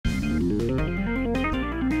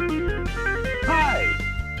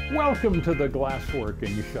Welcome to the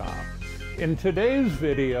Glassworking Shop. In today's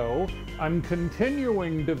video, I'm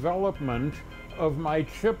continuing development of my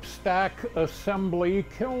chip stack assembly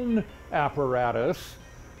kiln apparatus,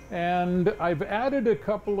 and I've added a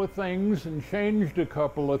couple of things and changed a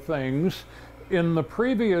couple of things. In the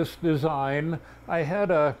previous design, I had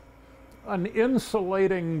an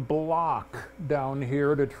insulating block down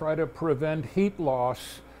here to try to prevent heat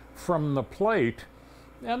loss from the plate,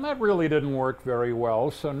 and that really didn't work very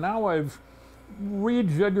well. So now I've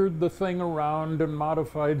rejiggered the thing around and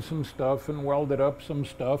modified some stuff and welded up some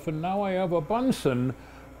stuff, and now I have a Bunsen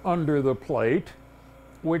under the plate,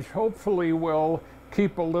 which hopefully will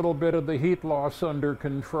keep a little bit of the heat loss under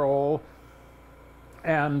control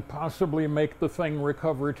and possibly make the thing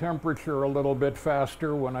recover temperature a little bit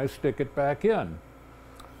faster when I stick it back in.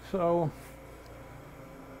 So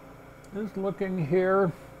just looking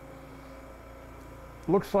here,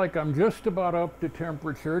 looks like I'm just about up to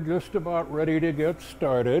temperature, just about ready to get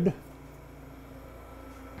started.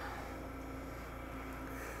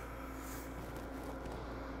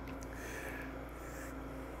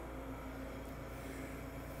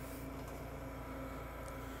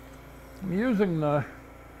 I'm using the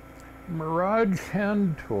Mirage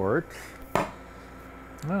hand torch.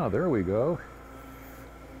 Oh, there we go.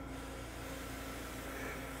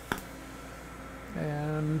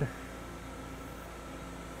 And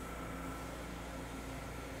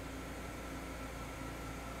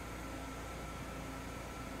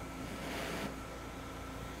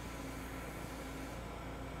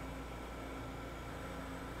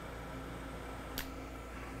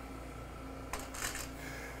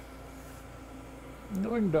I'm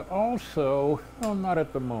going to also, oh, not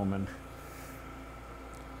at the moment.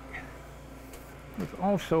 I was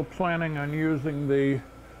also planning on using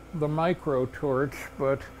the micro torch,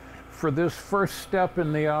 but for this first step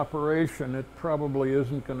in the operation, it probably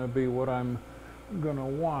isn't going to be what I'm going to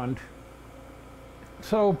want.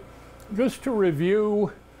 So just to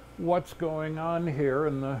review what's going on here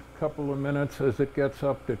in the couple of minutes as it gets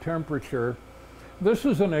up to temperature, this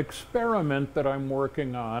is an experiment that I'm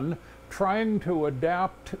working on, trying to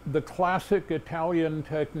adapt the classic Italian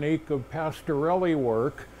technique of pastorelli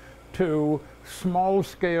work to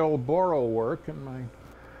small-scale boro work. And my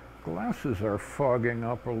glasses are fogging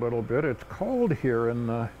up a little bit. It's cold here in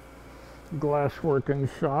the glassworking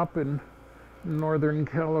shop in Northern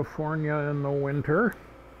California in the winter.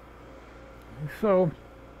 So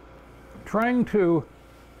trying to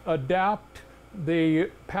adapt the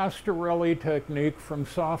pastorelli technique from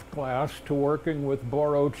soft glass to working with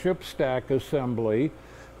boro chip stack assembly,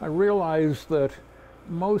 I realized that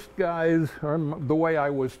most guys, or the way I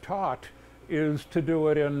was taught, is to do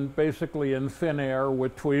it basically in thin air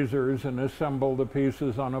with tweezers and assemble the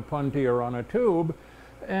pieces on a punty or on a tube,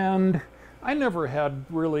 and I never had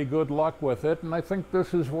really good luck with it, and I think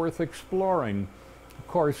this is worth exploring. Of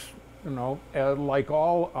course, you know, like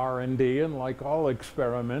all R&D and like all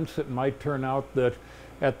experiments, it might turn out that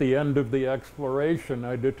at the end of the exploration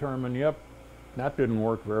I determine, yep, that didn't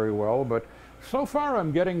work very well, but so far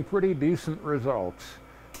I'm getting pretty decent results.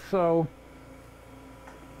 So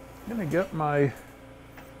I'm going to get my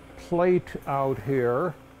plate out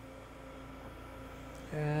here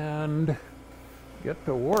and get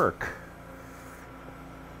to work.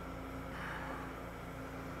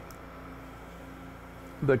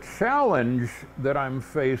 The challenge that I'm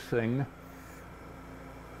facing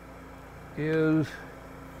is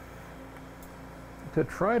to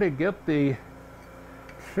try to get the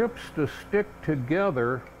chips to stick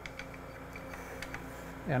together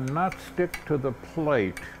and not stick to the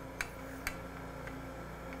plate.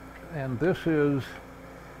 And this is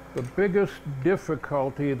the biggest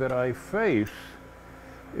difficulty that I face,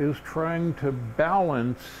 is trying to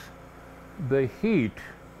balance the heat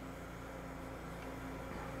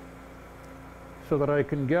so that I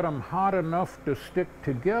can get them hot enough to stick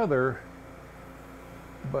together,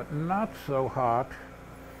 but not so hot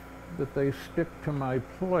that they stick to my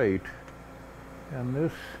plate. And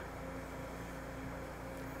this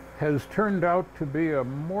has turned out to be a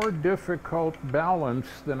more difficult balance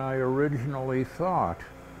than I originally thought.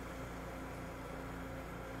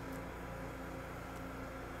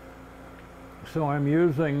 So I'm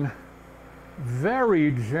using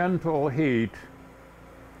very gentle heat,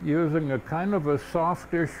 using a kind of a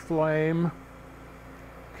softish flame,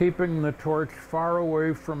 keeping the torch far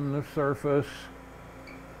away from the surface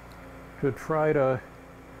to try to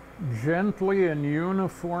gently and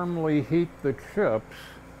uniformly heat the chips,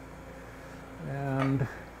 and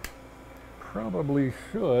probably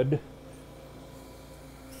should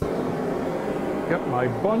get my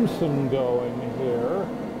Bunsen going here.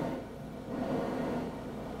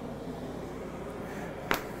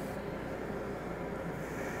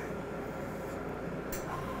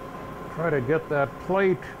 try to get that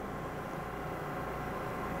plate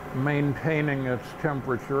maintaining its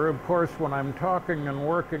temperature. Of course, when I'm talking and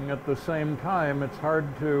working at the same time, it's hard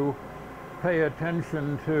to pay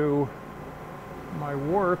attention to my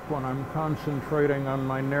work when I'm concentrating on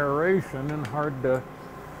my narration, and hard to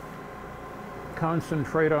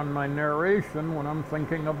concentrate on my narration when I'm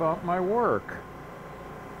thinking about my work.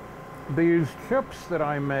 These chips that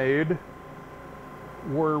I made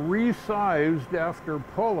were resized after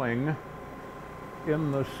pulling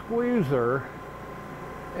in the squeezer,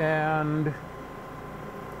 and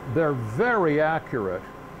they're very accurate.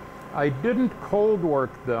 I didn't cold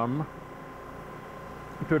work them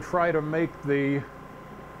to try to make the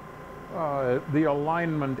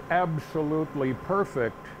alignment absolutely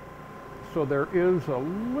perfect, so there is a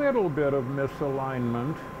little bit of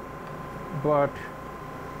misalignment, but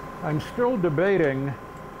I'm still debating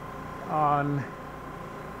on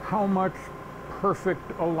how much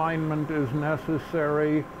perfect alignment is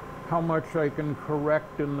necessary, how much I can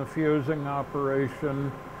correct in the fusing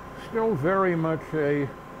operation. Still very much a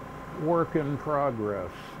work in progress.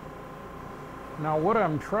 Now, what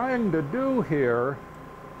I'm trying to do here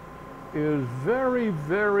is very,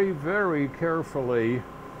 very, very carefully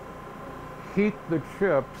heat the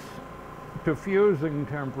chips to fusing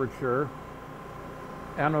temperature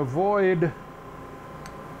and avoid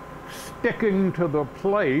sticking to the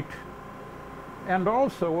plate, and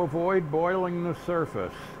also avoid boiling the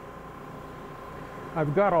surface.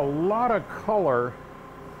 I've got a lot of color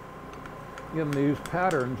in these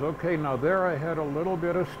patterns. Okay, now there I had a little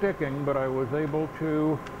bit of sticking, but I was able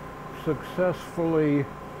to successfully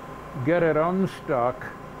get it unstuck.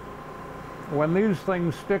 When these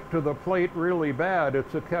things stick to the plate really bad,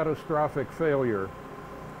 it's a catastrophic failure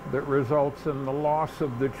that results in the loss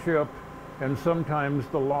of the chip and sometimes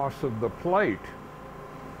the loss of the plate.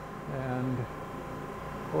 And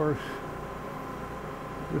of course,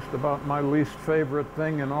 just about my least favorite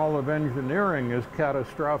thing in all of engineering is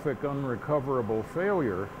catastrophic unrecoverable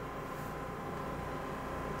failure.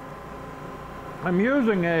 I'm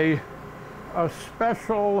using a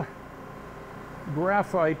special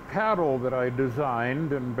graphite paddle that I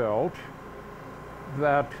designed and built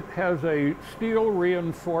that has a steel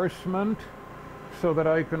reinforcement so that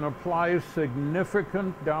I can apply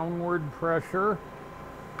significant downward pressure.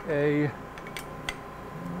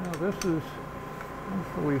 This is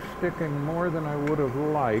actually sticking more than I would have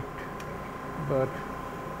liked, but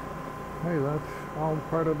hey, that's all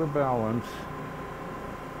part of the balance.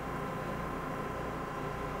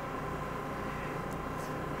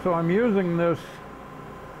 So I'm using this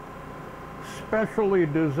specially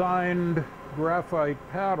designed graphite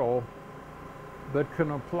paddle that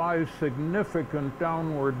can apply significant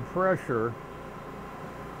downward pressure.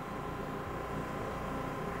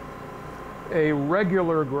 A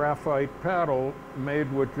regular graphite paddle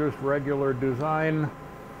made with just regular design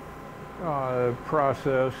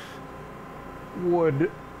process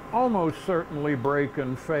would almost certainly break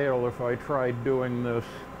and fail if I tried doing this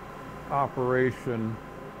operation,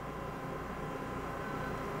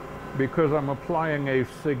 because I'm applying a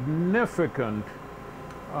significant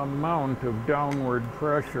amount of downward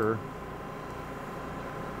pressure.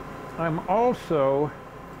 I'm also,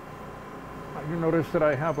 you notice that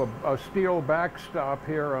I have a steel backstop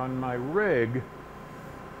here on my rig.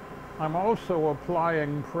 I'm also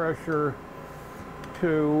applying pressure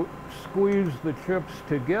to squeeze the chips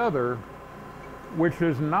together, which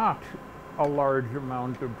is not a large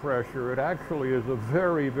amount of pressure. It actually is a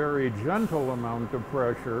very, very gentle amount of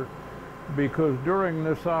pressure, because during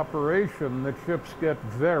this operation the chips get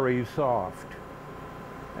very soft.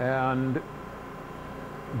 And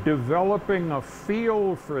developing a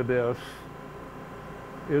feel for this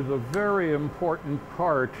is a very important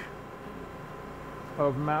part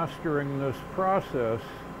of mastering this process.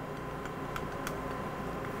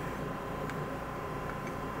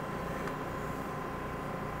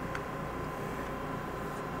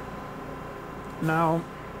 Now,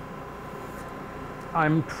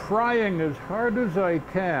 I'm trying as hard as I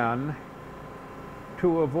can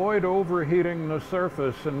to avoid overheating the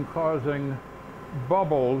surface and causing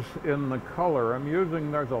bubbles in the color.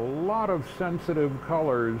 There's a lot of sensitive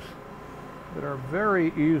colors that are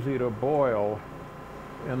very easy to boil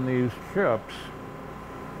in these chips,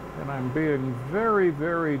 and I'm being very,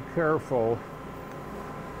 very careful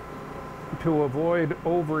to avoid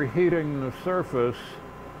overheating the surface.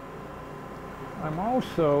 I'm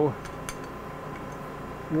also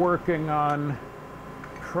working on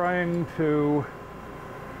trying to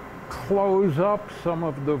close up some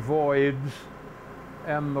of the voids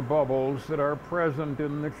and the bubbles that are present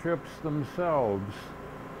in the chips themselves.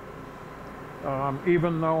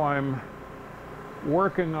 Even though I'm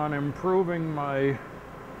working on improving my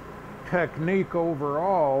technique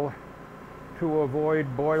overall to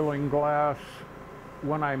avoid boiling glass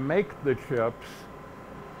when I make the chips,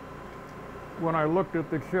 when I looked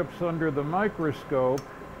at the chips under the microscope,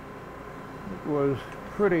 it was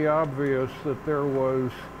pretty obvious that there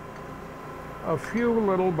was a few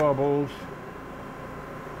little bubbles.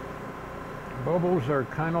 Bubbles are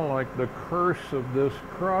kind of like the curse of this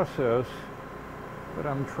process that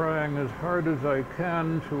I'm trying as hard as I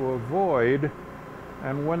can to avoid,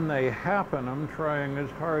 and when they happen, I'm trying as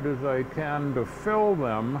hard as I can to fill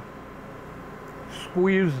them,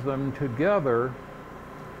 squeeze them together,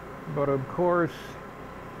 but of course,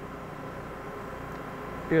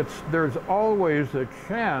 there's always a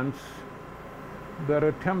chance that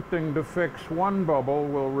attempting to fix one bubble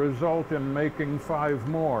will result in making 5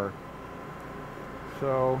 more.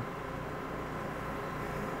 So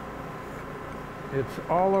it's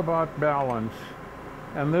all about balance,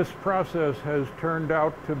 and this process has turned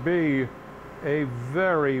out to be a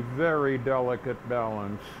very, very delicate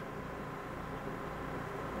balance.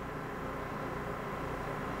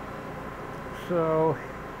 So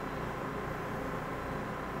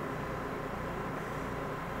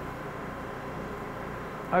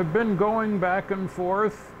I've been going back and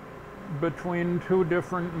forth between 2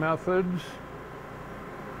 different methods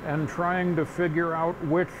and trying to figure out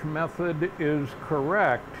which method is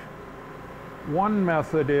correct. One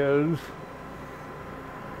method is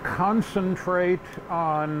concentrate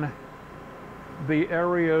on the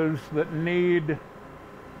areas that need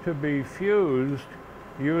to be fused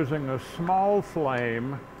using a small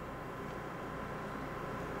flame,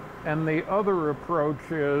 and the other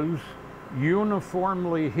approach is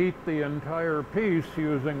uniformly heat the entire piece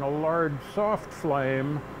using a large soft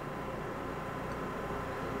flame.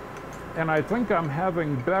 And I think I'm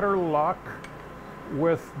having better luck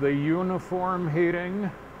with the uniform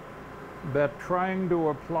heating, that trying to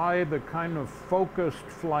apply the kind of focused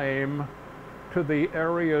flame to the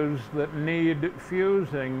areas that need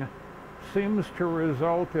fusing seems to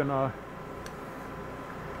result in a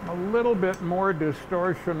little bit more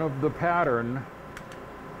distortion of the pattern,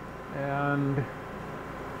 and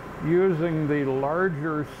using the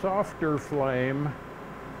larger, softer flame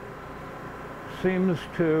seems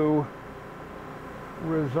to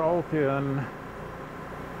result in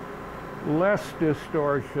less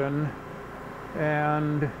distortion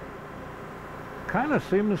and kind of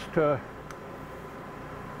seems to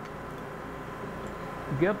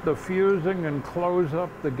get the fusing and close up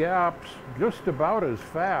the gaps just about as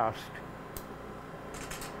fast.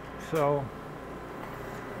 So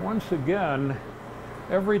once again,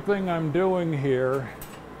 everything I'm doing here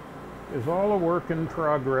is all a work in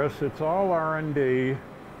progress. It's all R&D.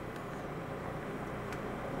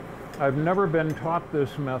 I've never been taught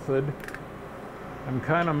this method. I'm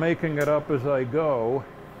kind of making it up as I go.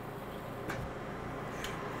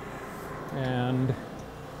 And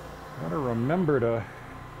I gotta remember to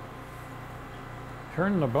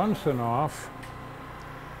turn the Bunsen off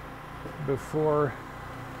before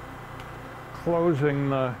closing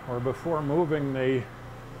the, or before moving the,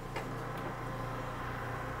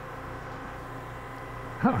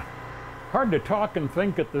 hard to talk and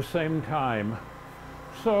think at the same time.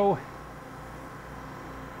 So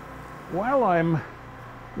while I'm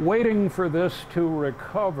waiting for this to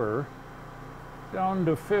recover down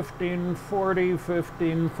to 1540,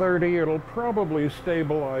 1530, it'll probably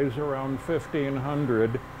stabilize around 1500.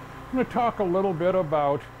 I'm going to talk a little bit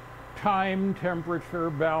about time, temperature,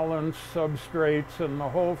 balance, substrates, and the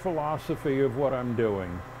whole philosophy of what I'm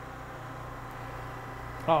doing.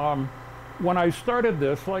 When I started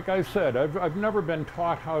this, like I said, I've never been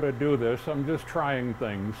taught how to do this. I'm just trying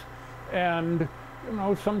things. And, you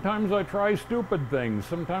know, sometimes I try stupid things.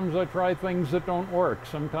 Sometimes I try things that don't work.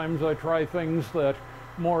 Sometimes I try things that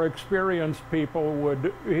more experienced people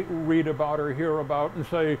would read about or hear about and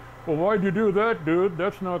say, well, why'd you do that, dude?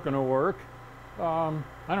 That's not going to work. I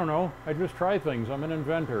don't know. I just try things. I'm an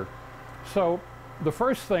inventor. So the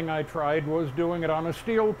first thing I tried was doing it on a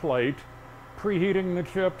steel plate, preheating the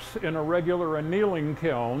chips in a regular annealing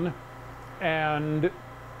kiln, and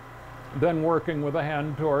then working with a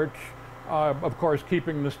hand torch. Of course,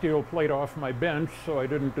 keeping the steel plate off my bench so I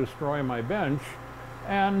didn't destroy my bench.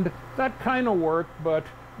 And that kind of worked, but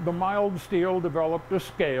the mild steel developed a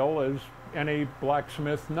scale, as any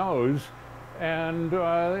blacksmith knows. And, you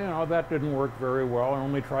know, that didn't work very well. I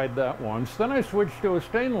only tried that once. Then I switched to a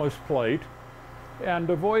stainless plate and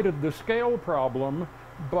avoided the scale problem,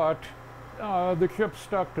 but the chips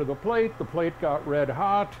stuck to the plate got red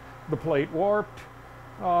hot, the plate warped.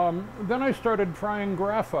 Then I started trying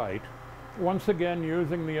graphite. once again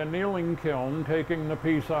using the annealing kiln, taking the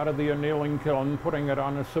piece out of the annealing kiln, putting it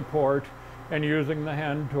on a support, and using the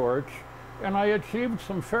hand torch. And I achieved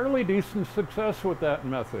some fairly decent success with that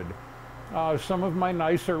method. Some of my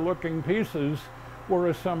nicer looking pieces were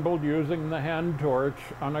assembled using the hand torch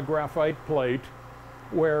on a graphite plate,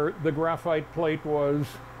 where the graphite plate was,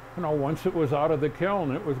 you know, once it was out of the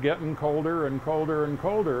kiln, it was getting colder and colder and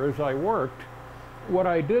colder as I worked. What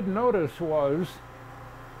I did notice was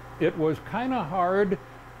it was kind of hard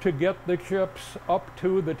to get the chips up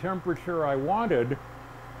to the temperature I wanted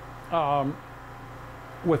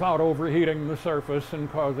without overheating the surface and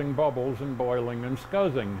causing bubbles and boiling and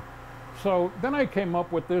scuzzing. So then I came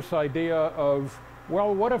up with this idea of,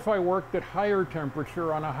 well, what if I worked at higher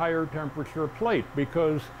temperature on a higher temperature plate?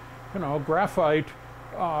 Because, you know, graphite,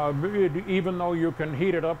 even though you can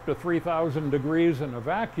heat it up to 3,000 degrees in a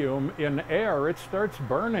vacuum, in air it starts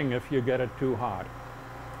burning if you get it too hot.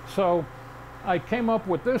 So I came up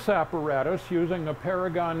with this apparatus using a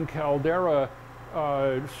Paragon Caldera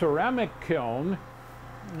ceramic kiln,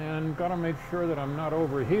 and got to make sure that I'm not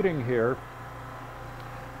overheating here.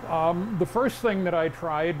 The first thing that I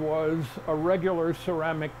tried was a regular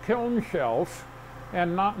ceramic kiln shelf,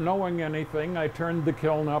 and not knowing anything, I turned the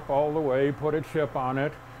kiln up all the way, put a chip on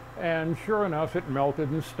it, and sure enough, it melted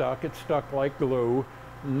and stuck. It stuck like glue,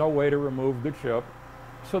 no way to remove the chip.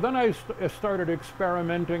 So then I started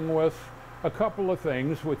experimenting with a couple of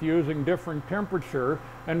things, with using different temperature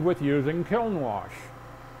and with using kiln wash.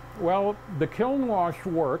 Well, the kiln wash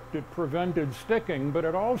worked, it prevented sticking, but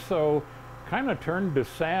it also kind of turned to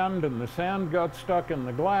sand, and the sand got stuck in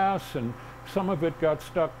the glass, and some of it got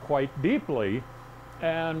stuck quite deeply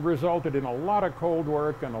and resulted in a lot of cold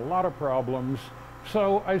work and a lot of problems.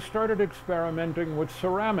 So I started experimenting with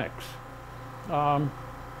ceramics.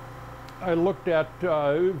 I looked at,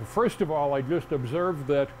 first of all, I just observed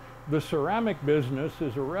that the ceramic business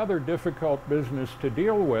is a rather difficult business to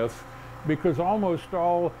deal with, because almost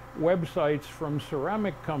all websites from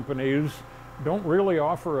ceramic companies don't really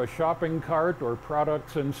offer a shopping cart or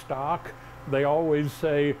products in stock. They always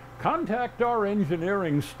say, contact our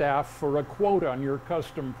engineering staff for a quote on your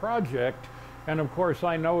custom project. And of course,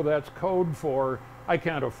 I know that's code for, I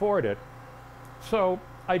can't afford it. So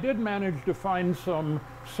I did manage to find some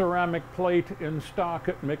ceramic plate in stock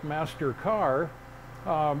at McMaster Carr.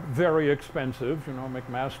 Very expensive, you know,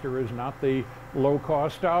 McMaster is not the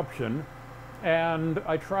low-cost option. And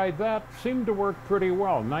I tried that, seemed to work pretty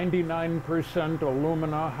well. 99%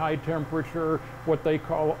 alumina, high temperature, what they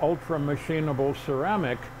call ultra machinable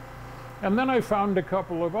ceramic. And then I found a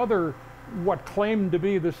couple of other, what claimed to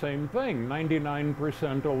be the same thing,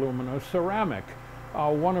 99% alumina ceramic.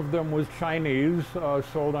 One of them was Chinese,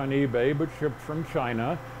 sold on eBay, but shipped from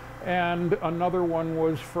China. And another one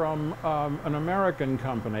was from an American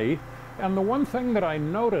company. And the one thing that I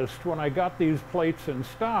noticed when I got these plates in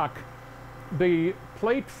stock, the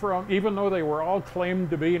plate from, even though they were all claimed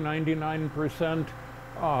to be 99%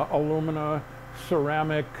 alumina,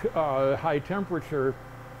 ceramic, high temperature,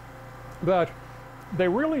 but they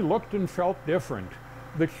really looked and felt different.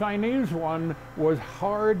 The Chinese one was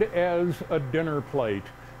hard as a dinner plate.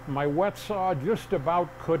 My wet saw just about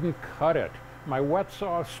couldn't cut it. My wet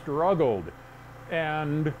saw struggled.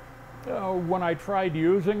 And when I tried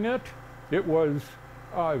using it, it was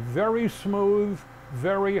very smooth,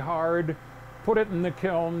 very hard. Put it in the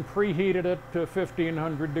kiln, preheated it to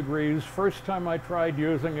 1500 degrees. First time I tried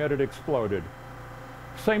using it, it exploded.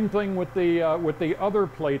 Same thing with the other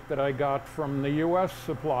plate that I got from the US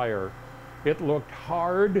supplier. It looked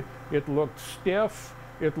hard, it looked stiff,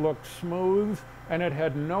 it looked smooth, and it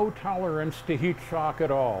had no tolerance to heat shock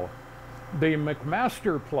at all. The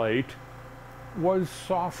McMaster plate was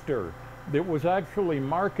softer. It was actually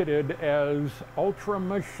marketed as ultra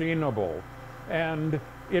machinable, and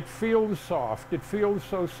it feels soft. It feels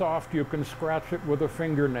so soft you can scratch it with a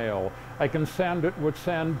fingernail. I can sand it with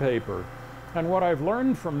sandpaper. And what I've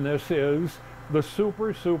learned from this is the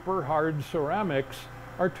super, super hard ceramics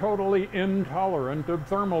are totally intolerant of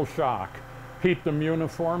thermal shock. Heat them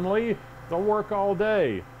uniformly, they'll work all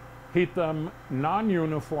day. Heat them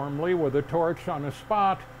non-uniformly with a torch on a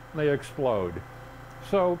spot, they explode.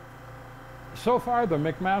 So far the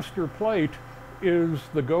McMaster plate is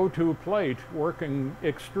the go-to plate, working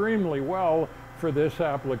extremely well for this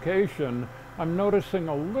application. I'm noticing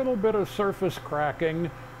a little bit of surface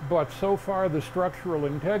cracking, but so far the structural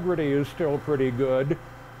integrity is still pretty good.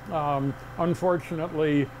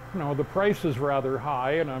 Unfortunately, you know, the price is rather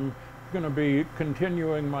high, and I'm going to be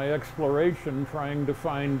continuing my exploration trying to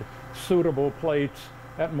find suitable plates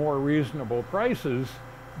at more reasonable prices.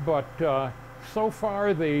 But so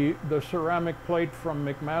far the ceramic plate from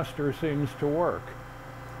McMaster seems to work.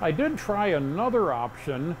 I did try another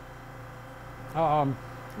option.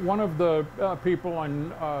 One of the people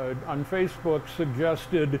on Facebook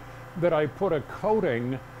suggested that I put a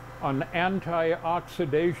coating, an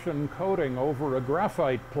anti-oxidation coating over a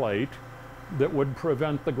graphite plate that would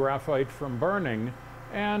prevent the graphite from burning.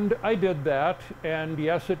 And I did that, and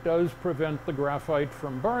yes, it does prevent the graphite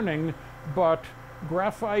from burning, but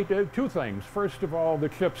graphite, two things. First of all, the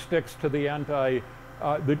chip sticks to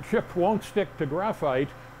the chip won't stick to graphite,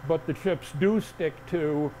 but the chips do stick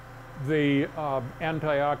to the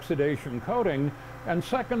anti-oxidation coating. And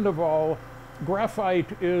second of all,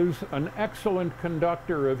 graphite is an excellent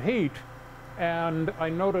conductor of heat, and I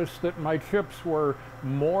noticed that my chips were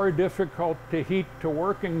more difficult to heat to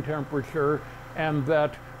working temperature and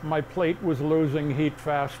that my plate was losing heat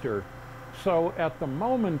faster. So at the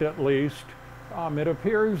moment at least, it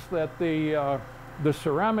appears that the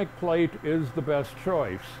ceramic plate is the best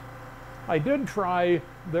choice. I did try,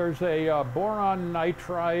 there's a boron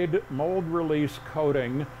nitride mold release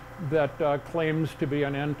coating that claims to be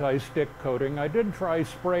an anti-stick coating. I did try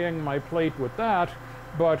spraying my plate with that,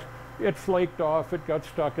 but it flaked off, it got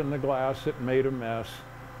stuck in the glass, it made a mess.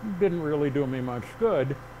 Didn't really do me much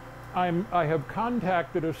good. I have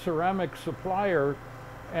contacted a ceramic supplier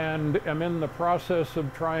and am in the process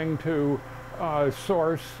of trying to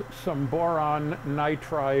source some boron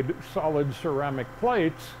nitride solid ceramic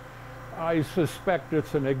plates. I suspect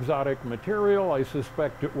it's an exotic material. I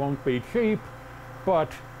suspect it won't be cheap,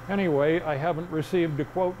 but anyway, I haven't received a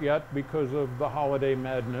quote yet because of the holiday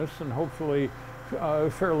madness, and hopefully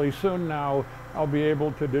fairly soon now I'll be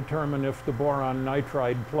able to determine if the boron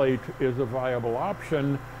nitride plate is a viable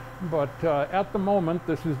option. But at the moment,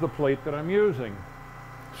 this is the plate that I'm using.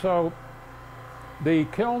 So the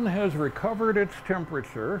kiln has recovered its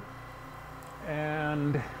temperature,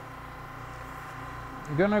 and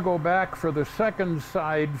I'm going to go back for the second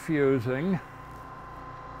side fusing.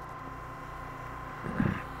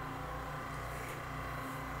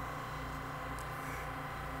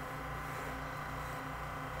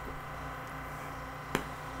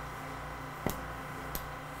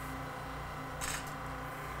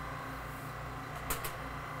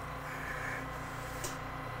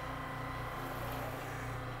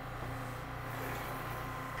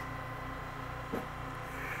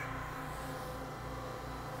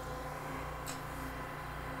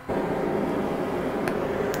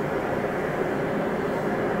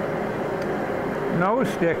 No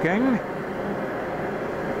sticking.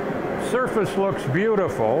 Surface looks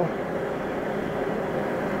beautiful.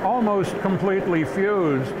 Almost completely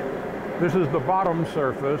fused. This is the bottom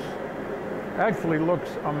surface. Actually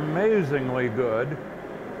looks amazingly good.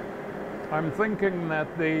 I'm thinking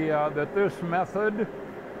that that this method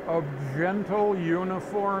of gentle,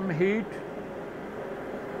 uniform heat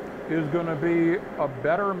is going to be a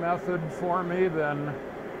better method for me than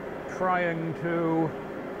trying to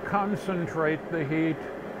concentrate the heat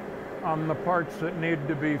on the parts that need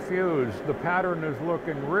to be fused. The pattern is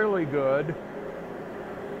looking really good.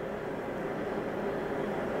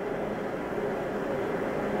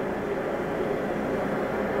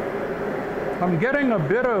 I'm getting a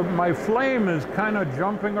bit of, my flame is kind of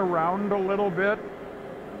jumping around a little bit.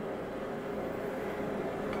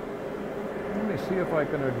 Let me see if I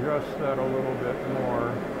can adjust that a little bit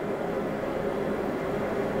more.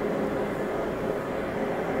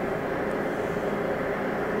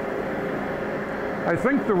 I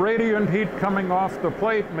think the radiant heat coming off the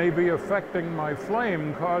plate may be affecting my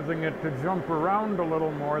flame, causing it to jump around a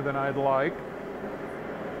little more than I'd like.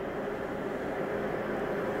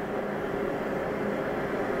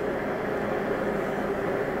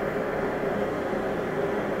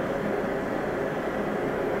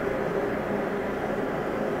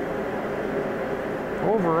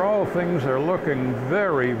 Overall, things are looking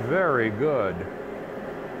very, very good.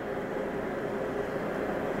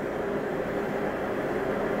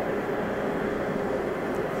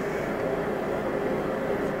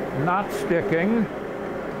 Not sticking.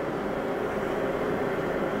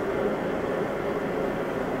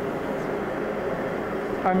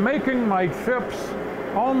 I'm making my chips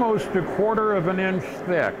almost 1/4 of an inch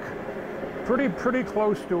thick. Pretty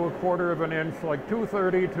close to 1/4 of an inch, like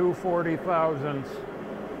 230, 240 thousandths,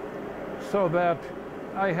 so that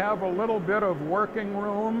I have a little bit of working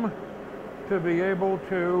room to be able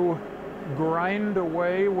to grind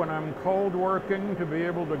away when I'm cold working, to be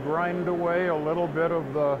able to grind away a little bit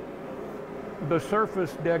of the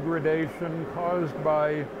surface degradation caused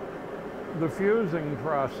by the fusing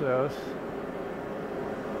process.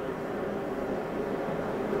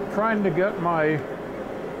 Trying to get my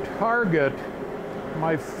target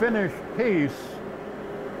my finished piece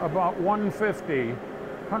about 150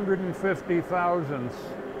 thousandths.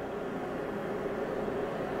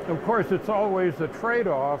 Of course, it's always a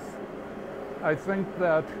trade-off. I think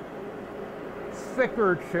that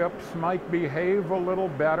thicker chips might behave a little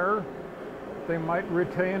better. They might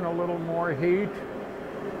retain a little more heat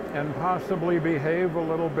and possibly behave a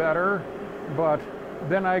little better, but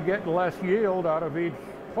then I get less yield out of each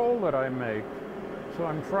hole that I make. So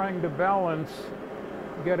I'm trying to balance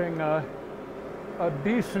getting a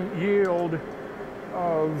decent yield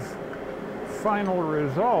of final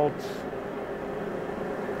results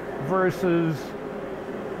versus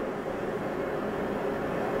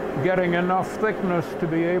getting enough thickness to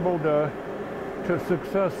be able to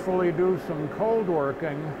successfully do some cold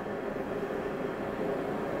working.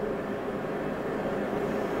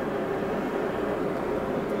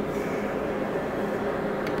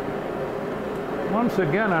 Once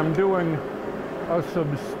again, I'm doing a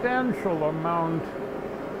substantial amount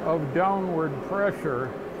of downward pressure,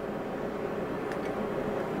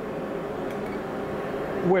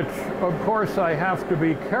 which of course I have to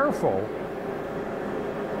be careful,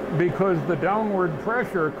 because the downward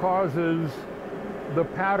pressure causes the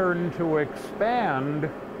pattern to expand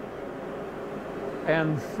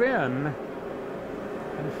and thin,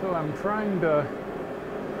 and so I'm trying to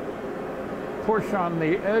push on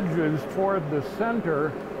the edges toward the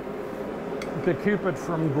center to keep it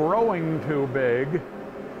from growing too big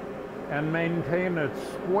and maintain its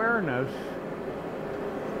squareness.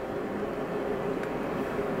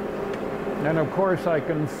 And of course I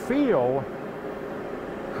can feel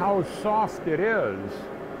how soft it is.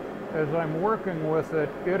 As I'm working with it,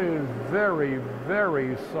 it is very,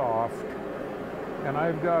 very soft. And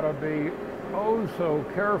I've got to be oh so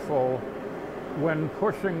careful when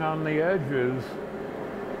pushing on the edges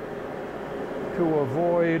to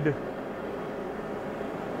avoid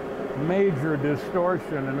major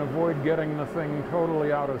distortion and avoid getting the thing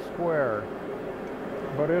totally out of square.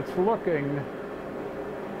 But it's looking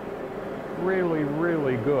really,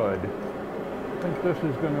 really good. I think this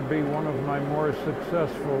is going to be one of my more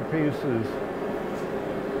successful pieces.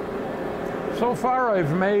 So far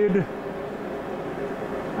I've made,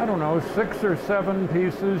 I don't know, 6 or 7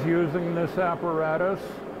 pieces using this apparatus,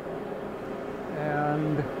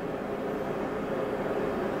 and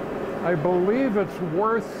I believe it's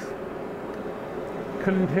worth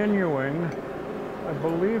continuing. I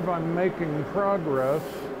believe I'm making progress.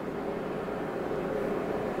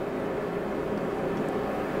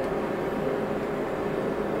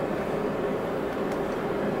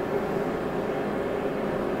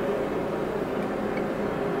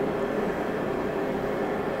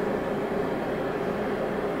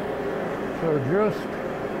 So just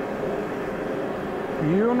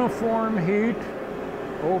uniform heat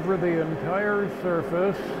over the entire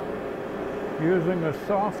surface, using a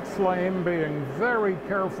soft flame, being very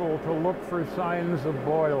careful to look for signs of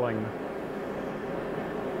boiling,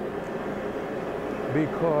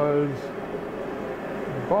 because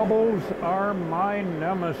bubbles are my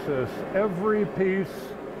nemesis. Every piece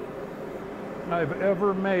I've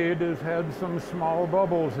ever made has had some small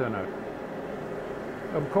bubbles in it.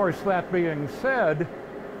 Of course, that being said,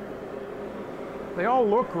 they all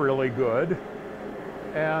look really good,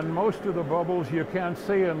 and most of the bubbles you can't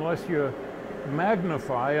see unless you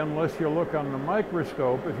magnify, unless you look on the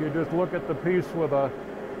microscope. If you just look at the piece with a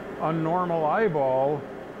normal eyeball,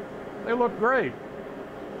 they look great.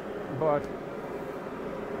 But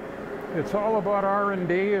it's all about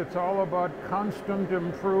R&D, it's all about constant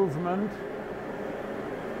improvement,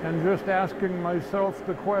 and just asking myself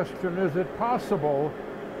the question, is it possible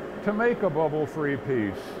to make a bubble-free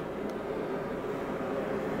piece?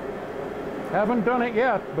 Haven't done it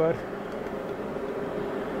yet, but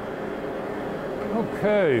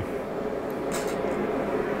okay.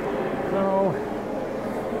 So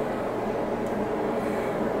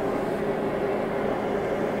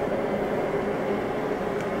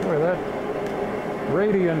boy, that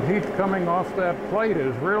radiant heat coming off that plate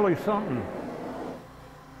is really something.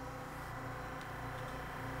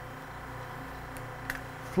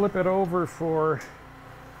 Flip it over for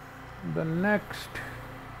the next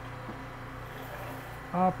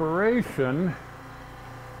operation.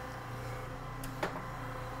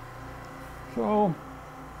 So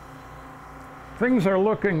things are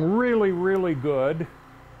looking really, really good.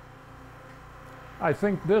 I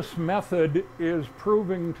think this method is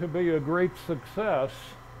proving to be a great success.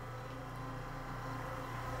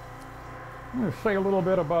 I'm going to say a little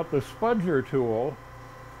bit about the spudger tool.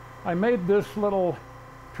 I made this little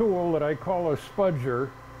tool that I call a spudger.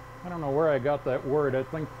 I don't know where I got that word. I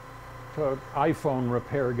think iPhone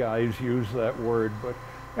repair guys use that word, but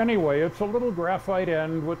anyway, it's a little graphite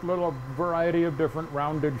end with little variety of different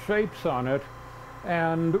rounded shapes on it.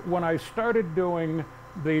 And when I started doing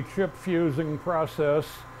the chip fusing process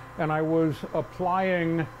and I was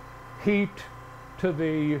applying heat to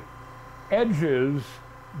the edges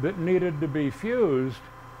that needed to be fused,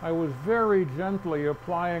 I was very gently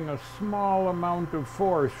applying a small amount of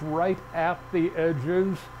force right at the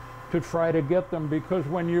edges to try to get them, because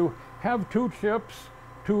when you have two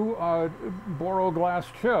boroglass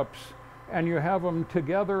chips, and you have them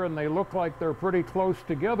together and they look like they're pretty close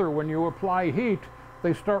together, when you apply heat,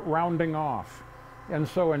 they start rounding off. And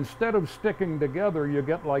so instead of sticking together, you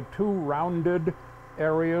get like two rounded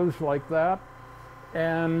areas like that.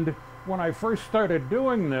 And when I first started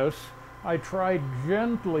doing this, I tried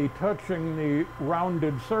gently touching the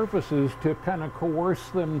rounded surfaces to kind of coerce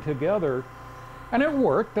them together. And it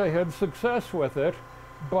worked. I had success with it.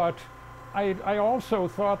 But I also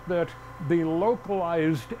thought that the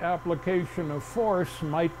localized application of force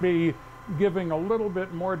might be giving a little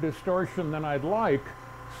bit more distortion than I'd like.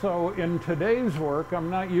 So in today's work, I'm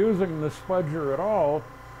not using the spudger at all,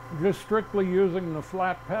 just strictly using the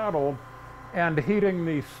flat paddle and heating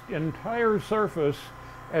the entire surface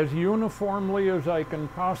as uniformly as I can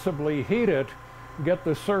possibly heat it, get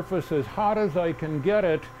the surface as hot as I can get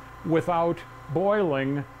it without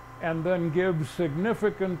boiling, and then give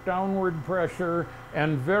significant downward pressure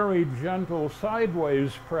and very gentle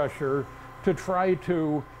sideways pressure to try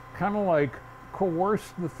to kind of like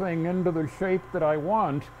coerce the thing into the shape that I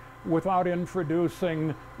want without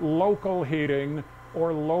introducing local heating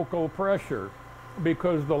or local pressure.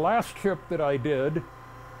 Because the last chip that I did,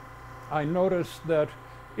 I noticed that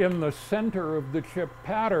in the center of the chip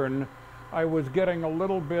pattern, I was getting a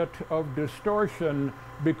little bit of distortion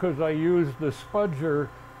because I used the spudger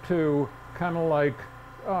to kind of like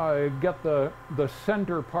get the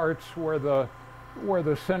center parts where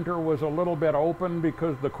the center was a little bit open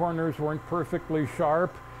because the corners weren't perfectly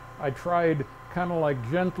sharp. I tried kind of like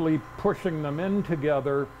gently pushing them in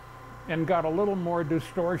together and got a little more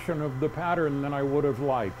distortion of the pattern than I would have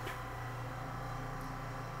liked.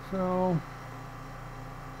 So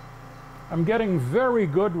I'm getting very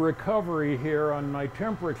good recovery here on my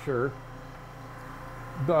temperature.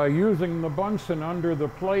 Using the Bunsen under the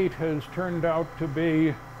plate has turned out to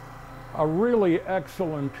be a really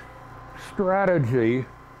excellent strategy.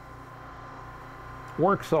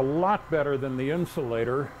 Works a lot better than the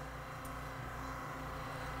insulator.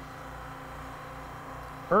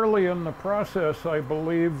 Early in the process, I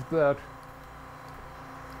believed that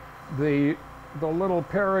the little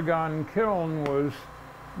Paragon kiln was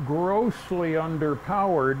grossly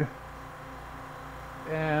underpowered,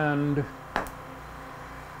 and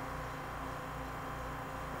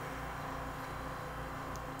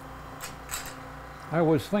I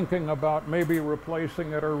was thinking about maybe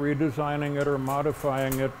replacing it or redesigning it or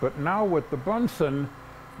modifying it, but now with the Bunsen,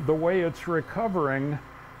 the way it's recovering,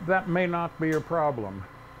 that may not be a problem.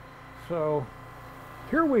 So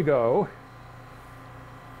here we go.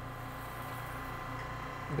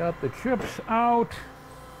 Got the chips out.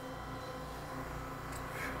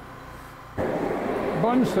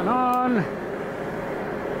 Bunsen on.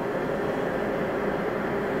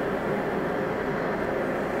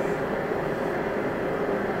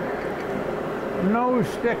 No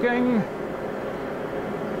sticking.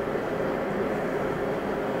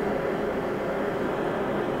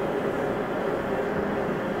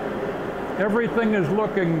 Everything is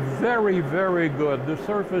looking very, very good. The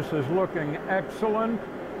surface is looking excellent.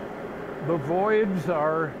 The voids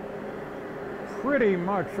are pretty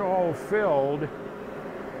much all filled.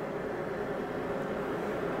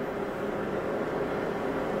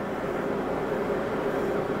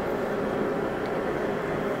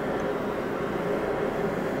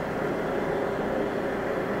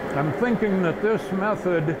 I'm thinking that this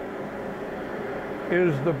method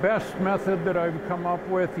is the best method that I've come up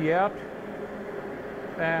with yet.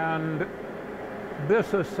 And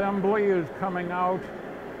this assembly is coming out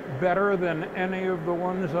better than any of the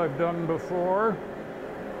ones I've done before.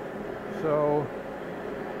 So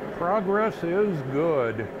progress is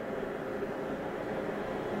good.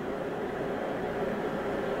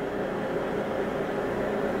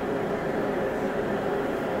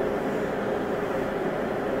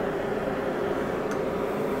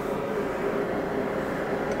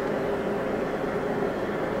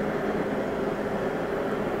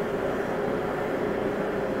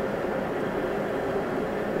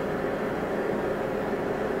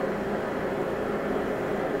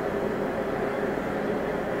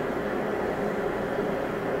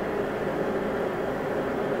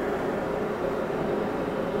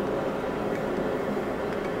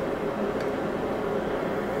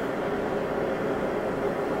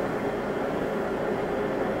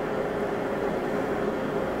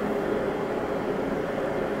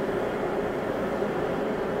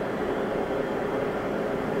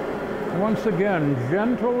 Once again,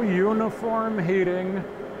 gentle, uniform heating.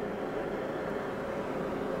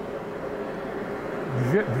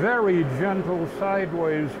 Very gentle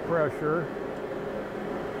sideways pressure.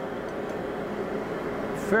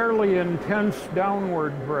 Fairly intense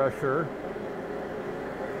downward pressure.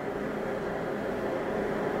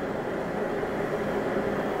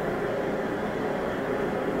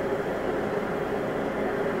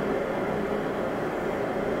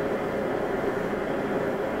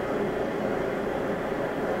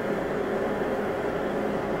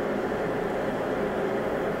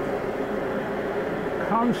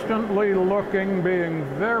 Constantly looking, being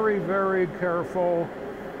very, very careful,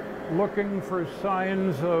 looking for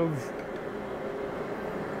signs of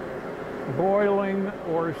boiling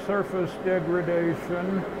or surface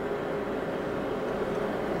degradation.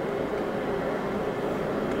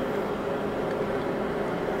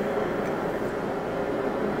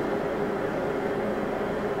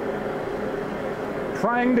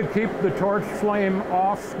 Trying to keep the torch flame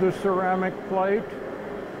off the ceramic plate,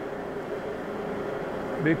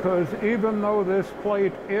 because even though this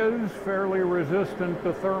plate is fairly resistant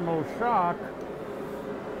to thermal shock,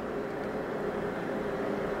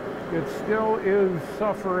 it still is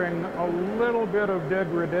suffering a little bit of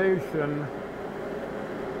degradation.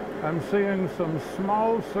 I'm seeing some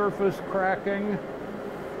small surface cracking.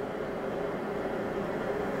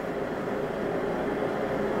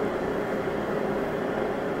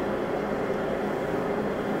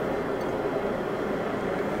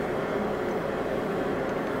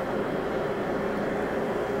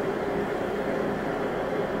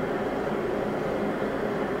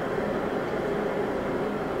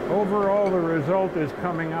 Overall, the result is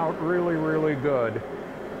coming out really, really good.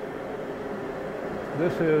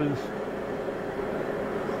 This is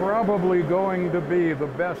probably going to be the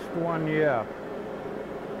best one yet.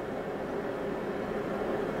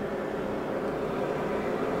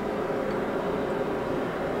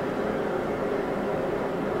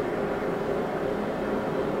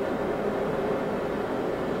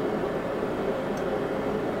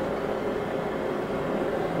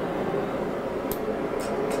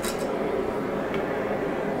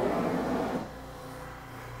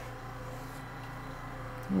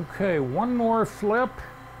 Okay, one more flip.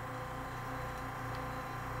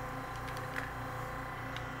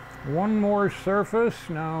 One more surface.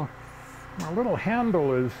 Now, my little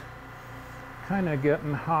handle is kind of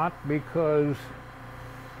getting hot because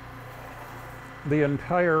the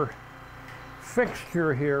entire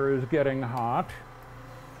fixture here is getting hot.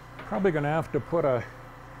 Probably going to have to put a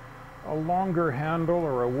longer handle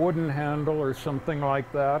or a wooden handle or something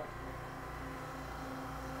like that.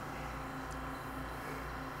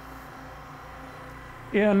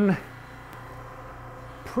 In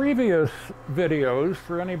previous videos,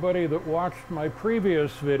 for anybody that watched my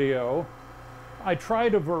previous video, I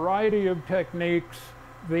tried a variety of techniques.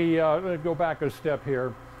 Go back a step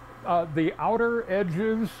here. The outer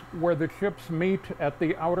edges, where the chips meet at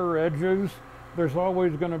the outer edges, there's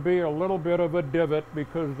always going to be a little bit of a divot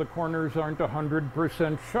because the corners aren't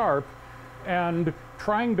 100% sharp. And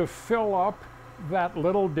trying to fill up that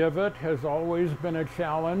little divot has always been a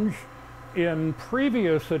challenge. In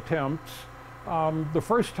previous attempts, the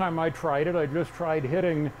first time I tried it, I just tried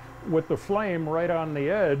hitting with the flame right on the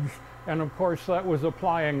edge, and of course that was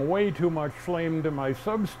applying way too much flame to my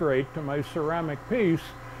substrate, to my ceramic piece,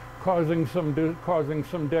 causing some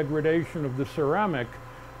degradation of the ceramic.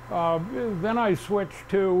 Then I switched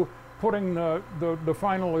to putting the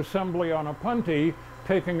final assembly on a punty,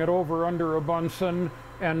 taking it over under a Bunsen,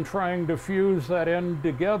 and trying to fuse that end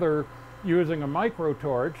together using a micro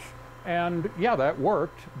torch. And yeah, that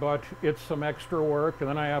worked, but it's some extra work, and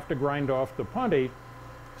then I have to grind off the punty.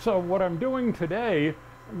 So what I'm doing today,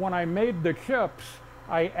 when I made the chips,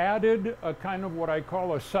 I added a kind of what I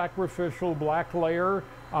call a sacrificial black layer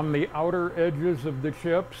on the outer edges of the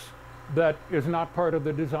chips that is not part of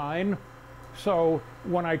the design. So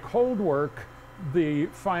when I cold work the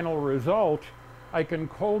final result, I can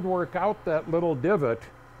cold work out that little divot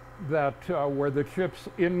that where the chips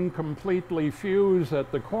incompletely fuse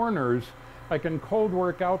at the corners. I can cold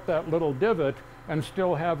work out that little divot and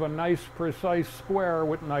still have a nice precise square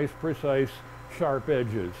with nice precise sharp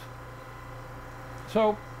edges.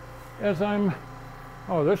 So as I'm,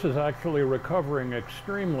 oh, this is actually recovering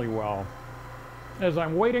extremely well. As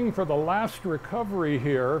I'm waiting for the last recovery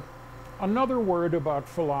here, another word about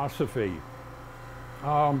philosophy.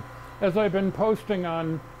 As I've been posting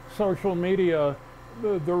on social media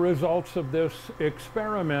the results of this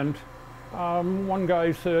experiment, one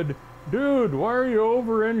guy said, "Dude, why are you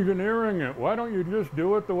over-engineering it? Why don't you just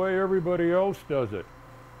do it the way everybody else does it?"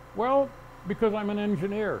 Well, because I'm an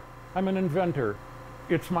engineer. I'm an inventor.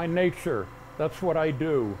 It's my nature. That's what I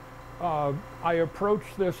do. I approach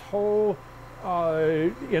this whole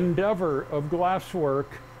endeavor of glasswork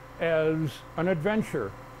as an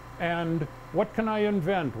adventure. And what can I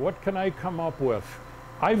invent? What can I come up with?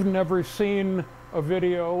 I've never seen a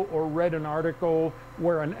video or read an article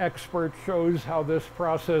where an expert shows how this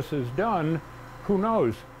process is done. Who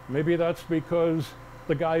knows? Maybe that's because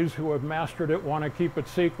the guys who have mastered it want to keep it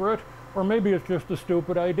secret, or maybe it's just a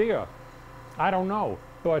stupid idea. I don't know,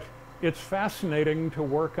 but it's fascinating to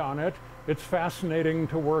work on it. It's fascinating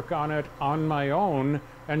to work on it on my own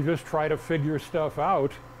and just try to figure stuff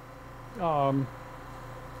out.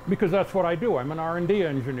 Because that's what I do. I'm an R&D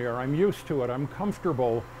engineer. I'm used to it. I'm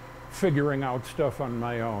comfortable figuring out stuff on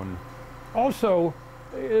my own. Also,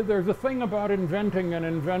 there's a thing about inventing and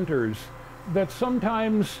inventors that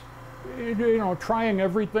sometimes, you know, trying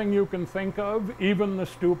everything you can think of, even the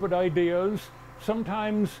stupid ideas,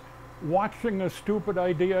 sometimes watching a stupid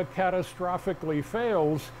idea catastrophically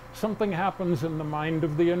fails, something happens in the mind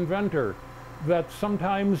of the inventor. That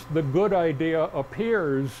sometimes the good idea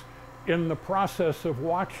appears in the process of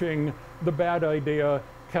watching the bad idea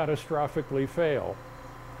catastrophically fail.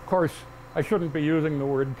 Of course, I shouldn't be using the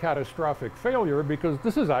word catastrophic failure because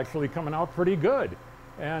this is actually coming out pretty good.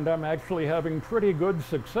 And I'm actually having pretty good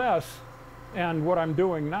success. And what I'm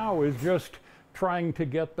doing now is just trying to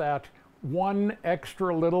get that one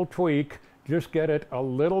extra little tweak, just get it a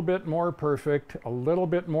little bit more perfect, a little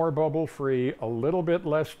bit more bubble-free, a little bit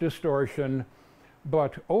less distortion.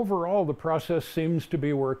 But overall, the process seems to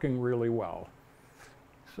be working really well.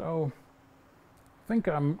 So I think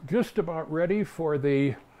I'm just about ready for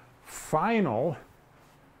the final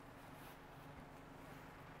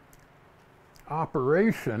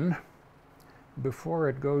operation before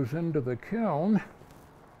it goes into the kiln.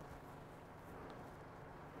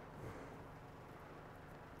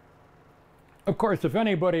 Of course, if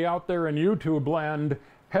anybody out there in YouTube land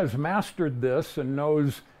has mastered this and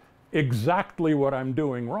knows exactly what I'm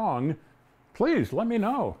doing wrong, please let me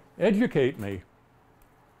know. Educate me.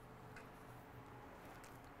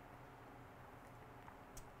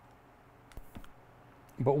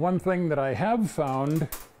 But one thing that I have found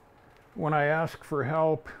when I ask for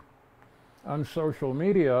help on social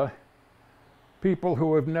media, people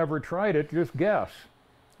who have never tried it just guess.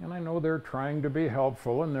 And I know they're trying to be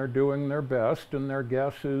helpful and they're doing their best, and their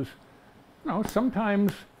guess is, you know,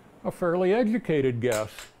 sometimes a fairly educated guess.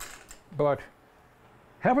 But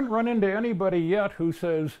haven't run into anybody yet who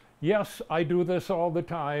says, yes, I do this all the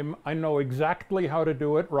time, I know exactly how to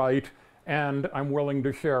do it right, and I'm willing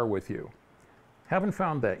to share with you. Haven't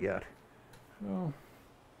found that yet. So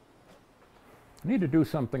I need to do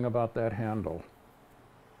something about that handle.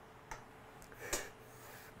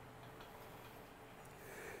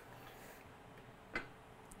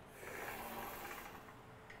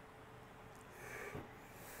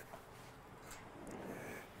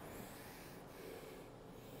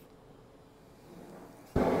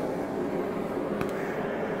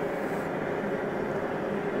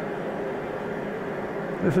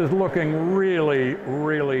 This is looking really,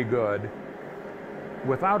 really good.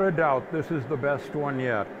 Without a doubt, this is the best one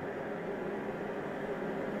yet.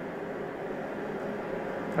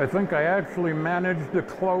 I think I actually managed to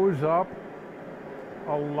close up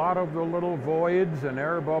a lot of the little voids and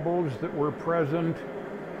air bubbles that were present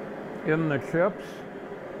in the chips.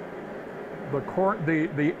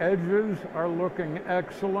 The edges are looking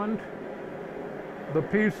excellent. The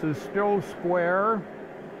piece is still square.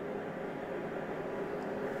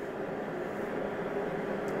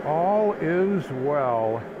 All is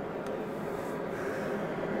well.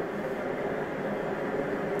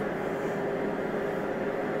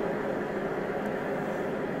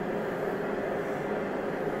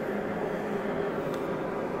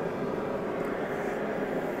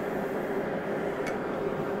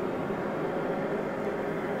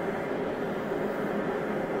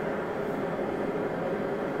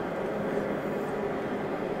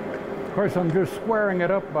 Of course, I'm just squaring it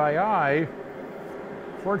up by eye.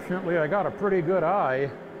 Fortunately, I got a pretty good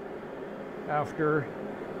eye after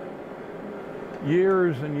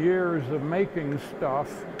years and years of making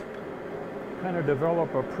stuff. Kind of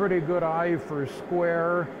develop a pretty good eye for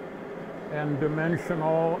square and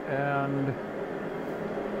dimensional and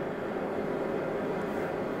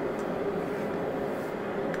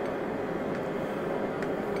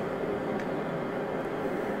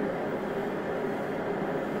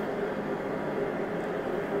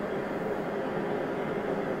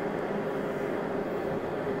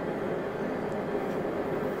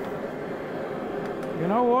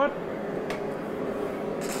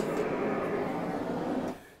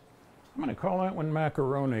call that one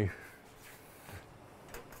macaroni.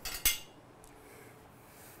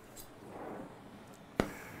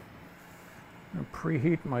 I'll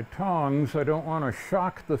preheat my tongs. I don't want to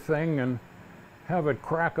shock the thing and have it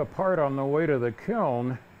crack apart on the way to the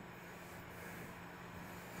kiln.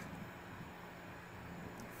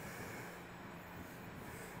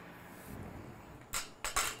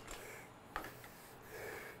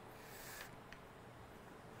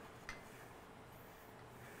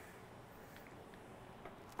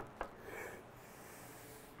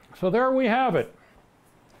 So there we have it.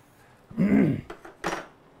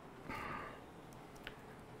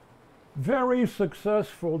 Very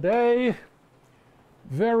successful day,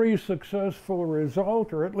 very successful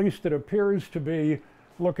result, or at least it appears to be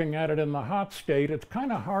looking at it in the hot state. It's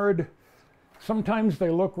kind of hard. Sometimes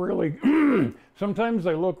they look really sometimes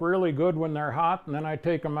they look really good when they're hot, and then I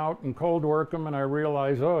take them out and cold work them and I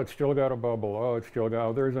realize, oh, it's still got a bubble. Oh, it's still got,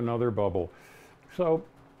 oh, there's another bubble. So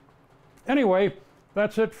anyway,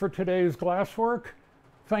 that's it for today's glasswork.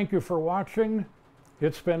 Thank you for watching.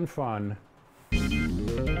 It's been fun.